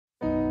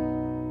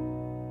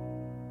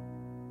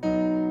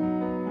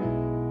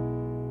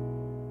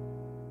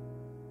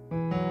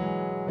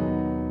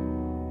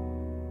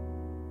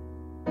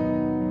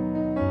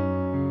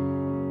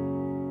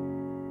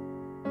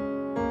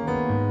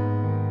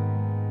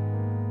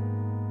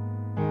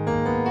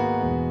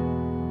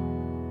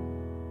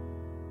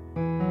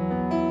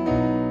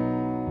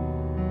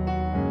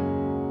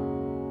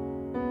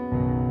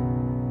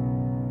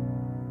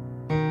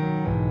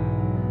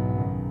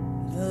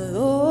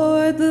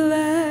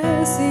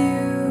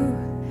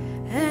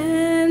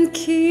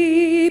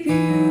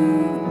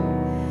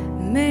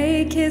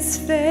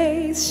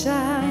face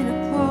shine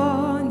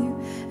upon you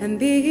and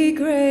be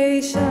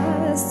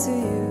gracious to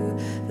you.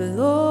 The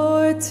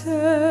Lord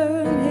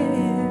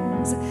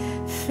turn his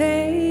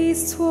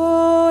face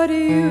toward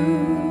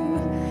you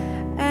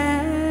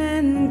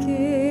and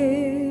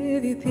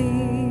give you peace.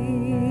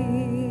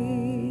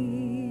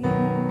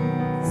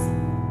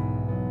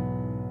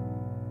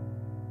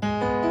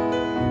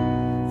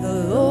 The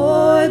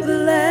Lord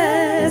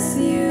bless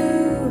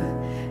you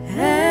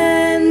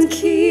and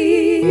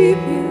keep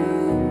you,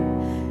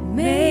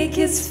 make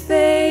his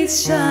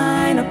face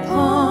shine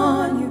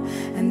upon you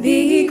and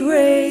be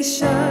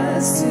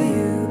gracious to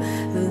you.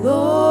 The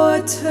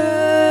Lord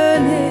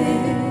turn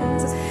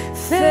his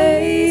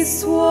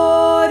face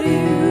toward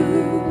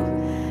you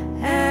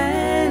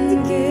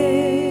and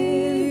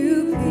give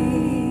you peace.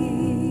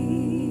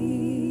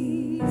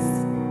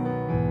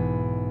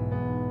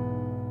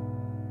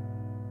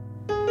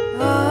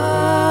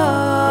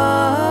 Amen.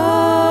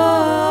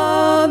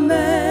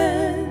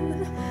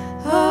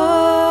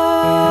 Amen.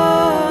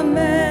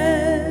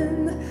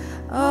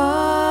 Amen. Amen.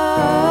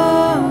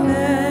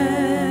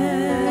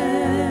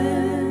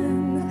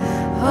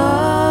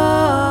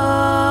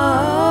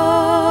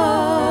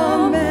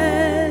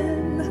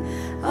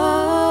 Amen. Amen.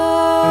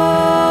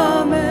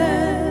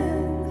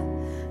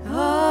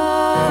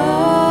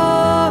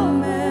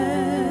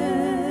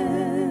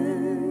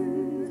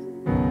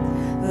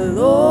 The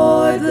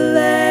Lord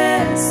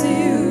bless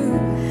you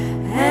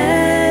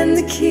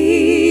and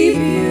keep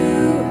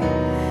you,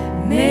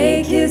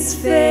 make his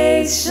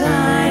face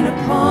shine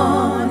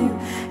upon you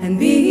and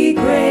be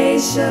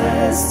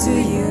gracious to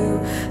you.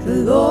 The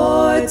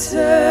Lord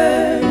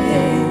turn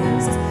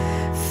his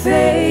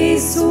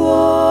face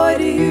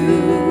toward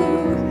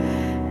you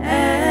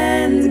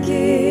and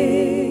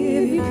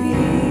give you peace.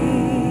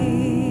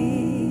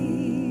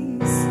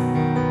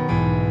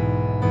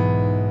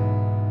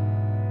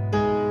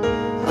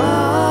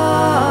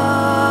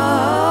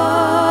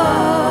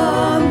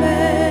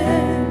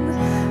 Amen.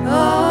 Amen.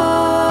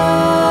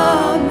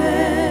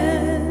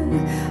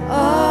 Amen.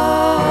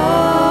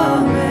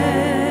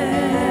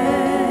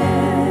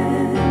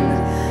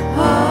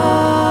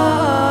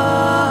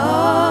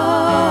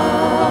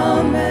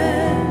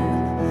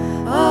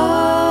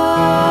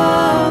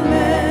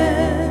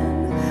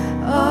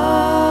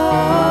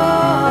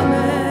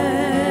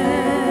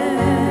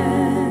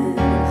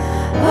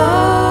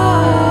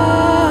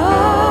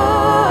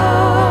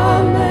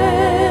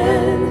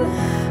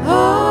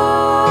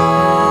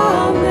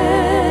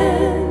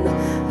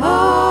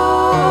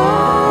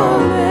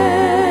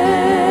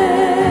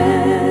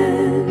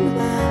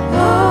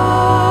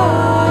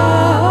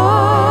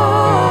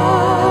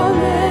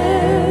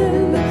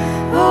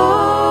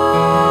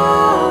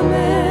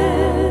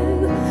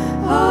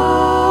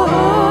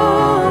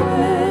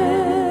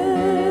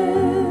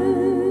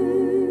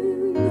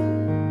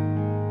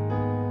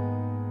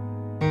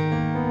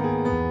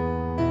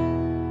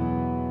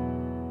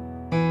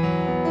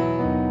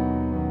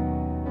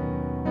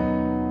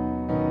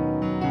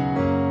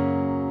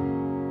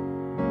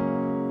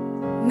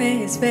 May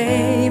his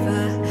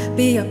favor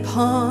be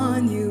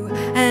upon you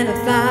and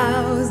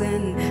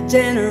 1,000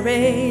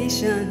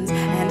 generations,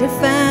 and your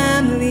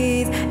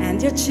families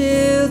and your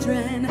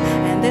children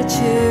and their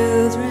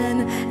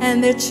children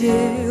and their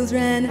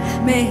children.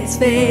 May his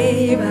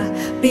favor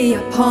be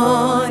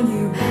upon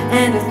you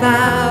and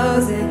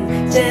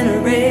 1,000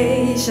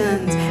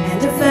 generations,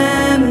 and your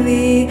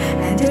family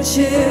and your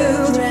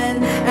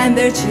children and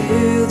their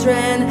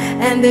children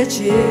and their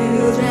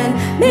children.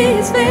 May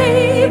his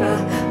favor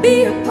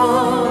be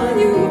upon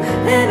you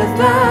and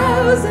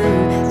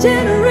 1,000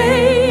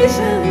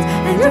 generations,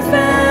 and your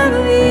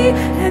family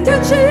and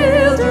your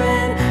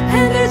children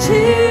and their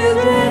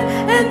children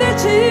and their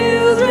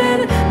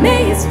children.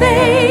 May his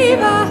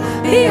favor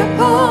be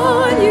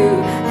upon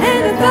you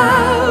and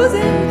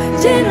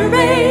 1,000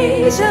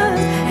 generations,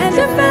 and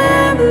your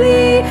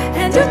family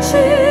and your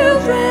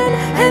children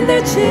and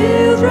their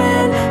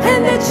children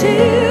and their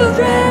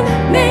children.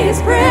 May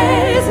his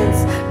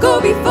presence go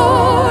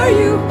before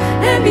you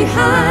and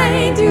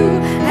behind you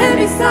and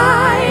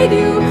beside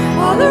you,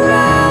 all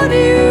around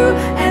you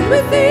and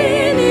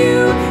within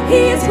you.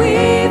 He is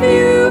with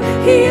you,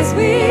 he is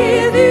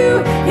with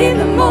you, in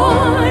the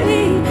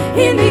morning,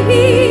 in the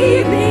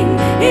evening,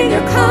 in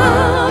your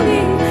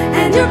coming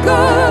and your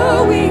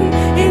going,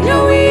 in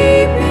your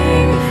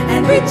weeping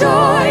and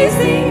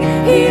rejoicing.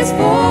 He is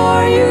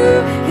for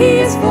you, he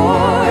is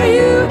for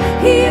you,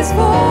 he is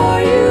for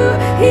you,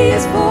 he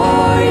is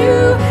for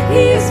you,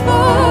 he is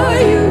for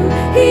you,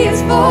 he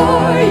is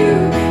for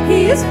you,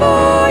 he is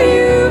for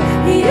you,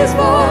 he is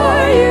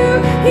for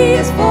you, he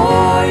is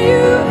for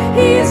you,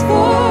 he is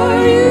for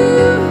you.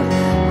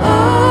 Amen.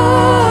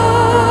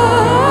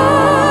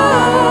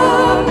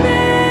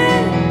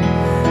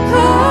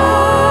 Amen.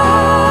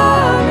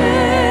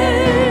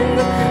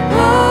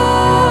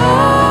 Amen.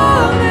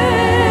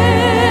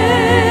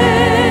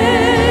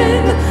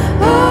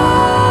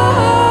 Amen.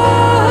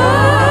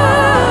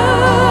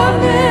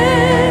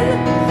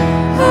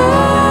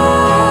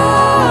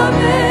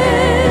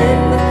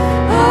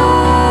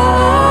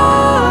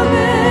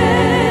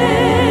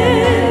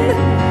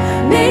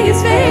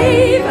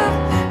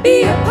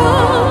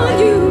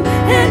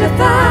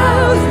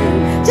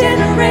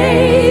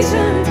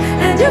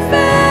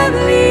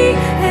 family,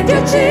 and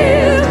your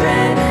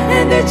children,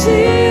 and their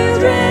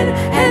children,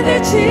 and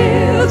their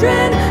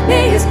children.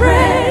 May His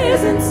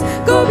presence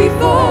go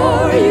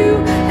before you,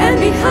 and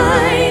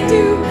behind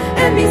you,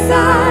 and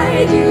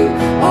beside you,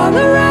 all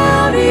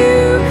around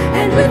you,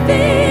 and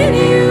within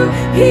you.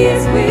 He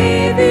is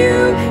with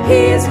you,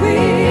 He is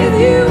with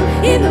you,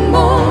 in the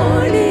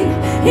morning,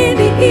 in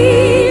the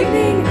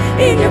evening,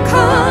 in your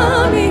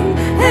coming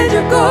and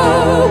your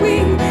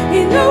going,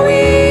 in your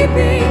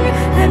weeping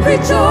and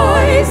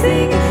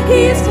rejoicing. He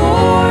is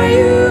for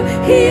you,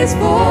 He is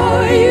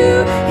for you,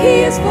 He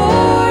is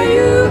for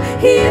you,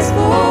 He is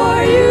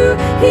for you,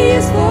 He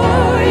is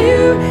for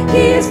you,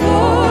 He is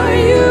for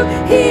you,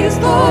 He is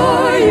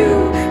for you,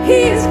 He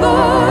is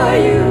for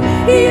you,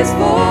 He is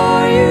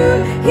for you,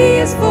 He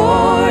is for you.